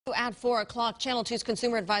At 4 o'clock, Channel 2's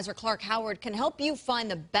consumer advisor Clark Howard can help you find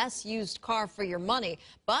the best used car for your money.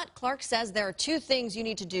 But Clark says there are two things you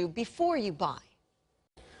need to do before you buy.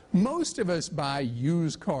 Most of us buy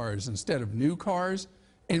used cars instead of new cars.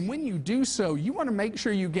 And when you do so, you want to make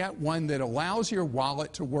sure you get one that allows your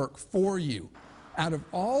wallet to work for you. Out of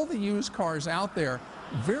all the used cars out there,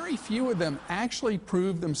 very few of them actually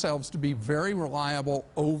prove themselves to be very reliable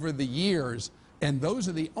over the years. And those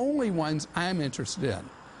are the only ones I'm interested in.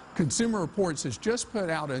 Consumer Reports has just put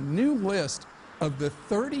out a new list of the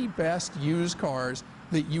 30 best used cars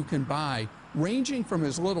that you can buy, ranging from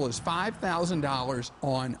as little as $5,000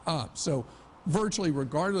 on up. So virtually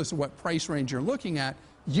regardless of what price range you're looking at,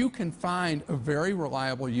 you can find a very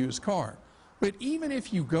reliable used car. But even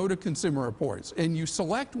if you go to Consumer Reports and you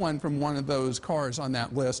select one from one of those cars on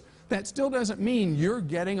that list, that still doesn't mean you're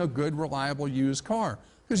getting a good, reliable used car,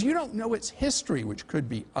 because you don't know its history, which could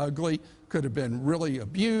be ugly, could have been really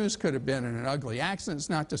abused, could have been in an ugly accident that's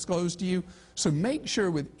not disclosed to you. So make sure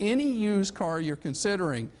with any used car you're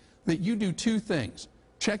considering that you do two things.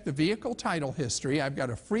 Check the vehicle title history. I've got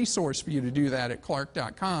a free source for you to do that at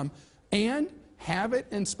clark.com, and have it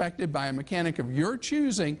inspected by a mechanic of your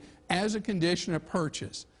choosing as a condition of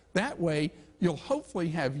purchase. That way, you'll hopefully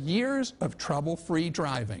have years of trouble-free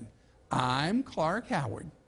driving. I'm Clark Howard.